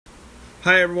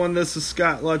Hi everyone, this is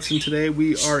Scott Lutz, and today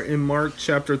we are in Mark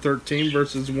chapter 13,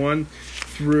 verses 1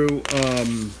 through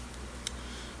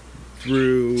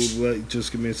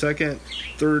just give me a second,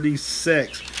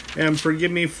 36. And forgive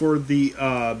me for the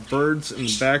birds in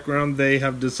the background. They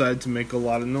have decided to make a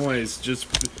lot of noise. Just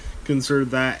consider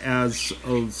that as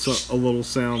a little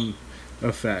sound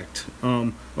effect.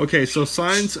 Okay, so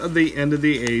signs of the end of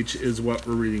the age is what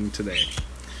we're reading today.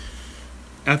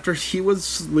 After he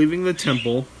was leaving the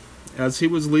temple, As he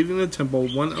was leaving the temple,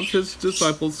 one of his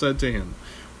disciples said to him,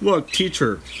 "Look,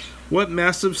 teacher, what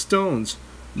massive stones,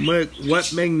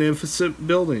 what magnificent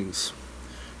buildings.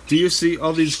 Do you see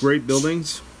all these great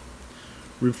buildings?"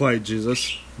 Replied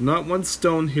Jesus, "Not one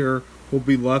stone here will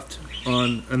be left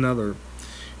on another.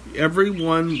 Every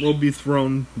one will be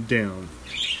thrown down."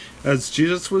 As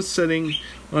Jesus was sitting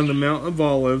on the Mount of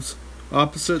Olives,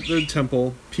 opposite the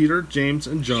temple, Peter, James,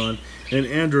 and John, and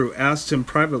Andrew asked him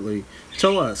privately,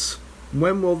 "Tell us,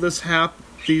 when will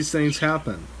these things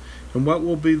happen? And what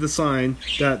will be the sign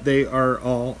that they are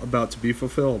all about to be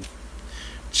fulfilled?"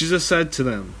 Jesus said to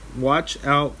them, "Watch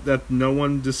out that no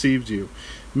one deceives you.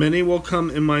 Many will come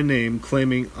in my name,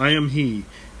 claiming, 'I am he,'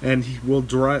 and he will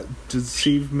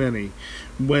deceive many.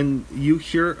 When you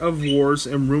hear of wars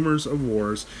and rumors of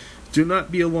wars, do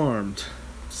not be alarmed.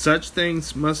 Such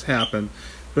things must happen,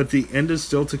 but the end is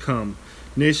still to come.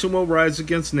 Nation will rise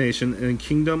against nation, and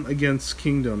kingdom against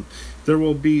kingdom. There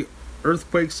will be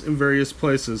earthquakes in various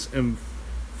places, and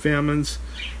famines.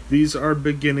 These are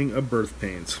beginning of birth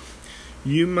pains.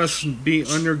 You must be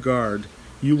on your guard.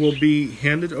 You will be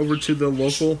handed over to the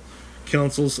local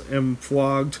councils and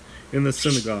flogged in the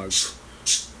synagogues.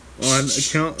 On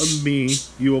account of me,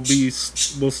 you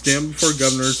will stand before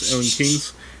governors and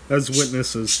kings as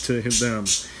witnesses to them.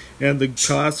 And the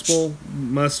gospel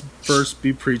must first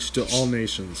be preached to all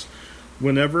nations.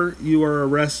 Whenever you are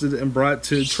arrested and brought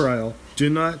to trial,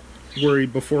 do not worry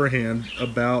beforehand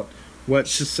about what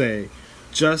to say.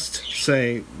 Just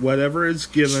say whatever is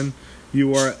given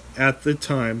you are at the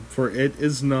time, for it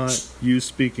is not you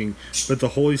speaking, but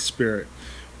the Holy Spirit.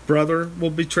 Brother will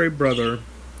betray brother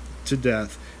to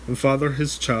death, and father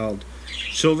his child.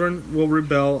 Children will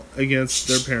rebel against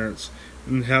their parents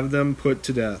and have them put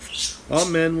to death. All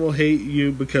men will hate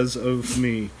you because of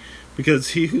me, because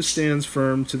he who stands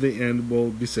firm to the end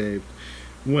will be saved.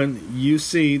 When you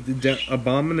see the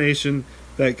abomination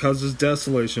that causes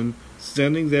desolation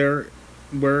standing there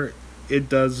where it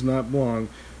does not belong,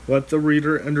 let the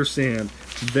reader understand.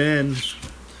 Then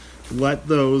let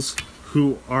those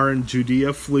who are in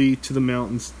Judea flee to the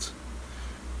mountains.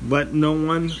 Let no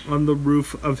one on the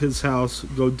roof of his house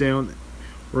go down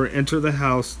or enter the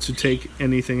house to take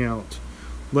anything out.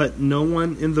 Let no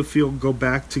one in the field go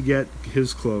back to get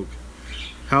his cloak.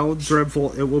 How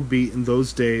dreadful it will be in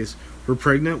those days for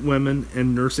pregnant women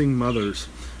and nursing mothers.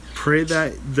 Pray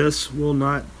that this will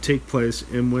not take place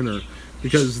in winter,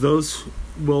 because those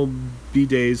will be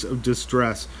days of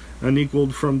distress,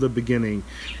 unequaled from the beginning,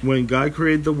 when God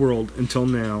created the world until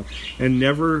now, and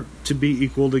never to be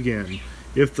equaled again.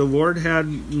 If the Lord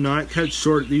had not cut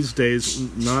short these days,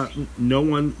 no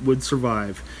one would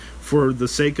survive. For the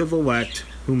sake of the elect,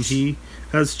 whom he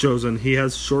has chosen, he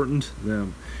has shortened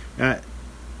them. At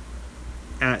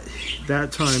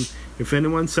that time, if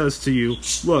anyone says to you,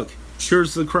 'Look,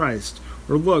 here's the Christ,'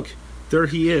 or 'Look, there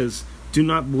he is,' do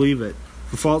not believe it.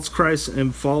 For false Christs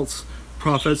and false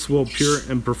prophets will appear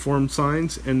and perform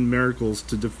signs and miracles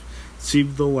to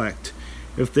deceive the elect,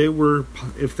 if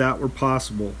that were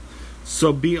possible.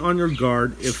 So be on your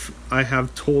guard if I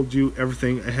have told you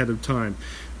everything ahead of time.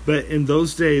 But in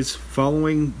those days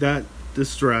following that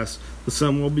distress, the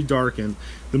sun will be darkened,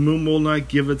 the moon will not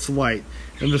give its light,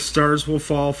 and the stars will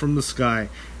fall from the sky,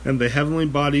 and the heavenly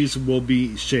bodies will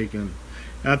be shaken.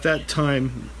 At that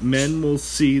time, men will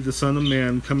see the Son of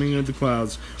Man coming in the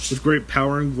clouds with great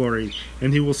power and glory,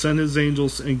 and he will send his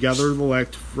angels and gather the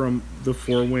elect from the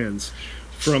four winds,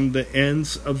 from the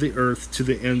ends of the earth to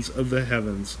the ends of the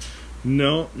heavens.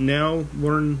 Now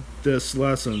learn this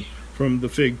lesson from the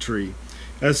fig tree.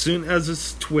 As soon as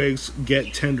its twigs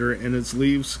get tender and its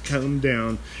leaves come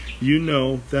down, you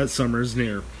know that summer is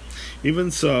near. Even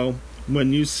so,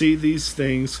 when you see these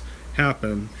things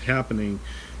happening,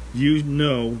 you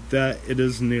know that it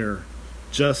is near,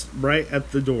 just right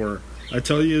at the door. I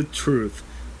tell you the truth,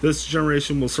 this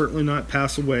generation will certainly not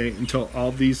pass away until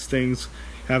all these things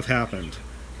have happened.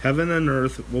 Heaven and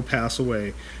earth will pass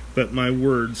away, but my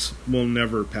words will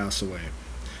never pass away.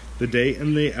 The day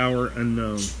and the hour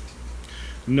unknown.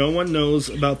 No one knows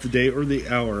about the day or the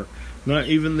hour, not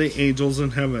even the angels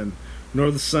in heaven, nor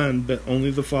the Son, but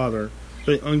only the Father.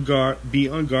 Be on guard, be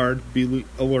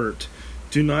alert.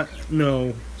 Do not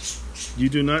know You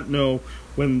do not know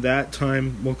when that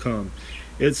time will come.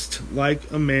 It's like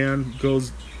a man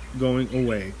going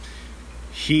away.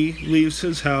 He leaves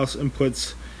his house and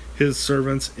puts his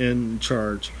servants in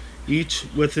charge, each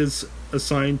with his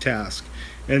assigned task,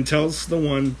 and tells the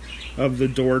one of the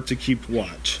door to keep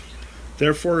watch.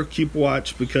 Therefore keep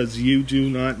watch, because you do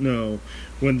not know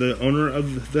when the owner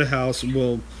of the house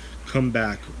will come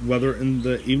back, whether in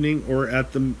the evening or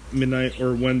at the midnight,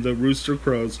 or when the rooster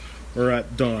crows, or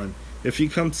at dawn. If he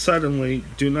comes suddenly,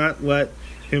 do not let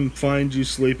him find you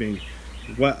sleeping.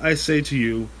 What I say to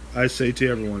you, I say to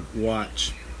everyone,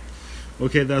 watch.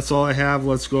 Okay, that's all I have.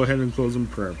 Let's go ahead and close in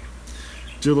prayer.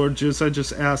 Dear Lord Jesus, I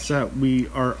just ask that we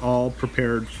are all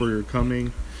prepared for your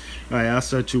coming. I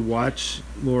ask that you watch,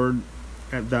 Lord,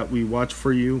 that we watch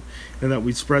for you, and that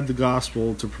we spread the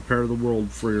gospel to prepare the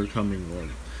world for your coming, Lord.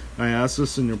 I ask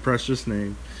this in your precious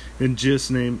name. In Jesus'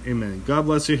 name, amen. God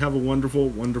bless you. Have a wonderful,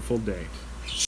 wonderful day.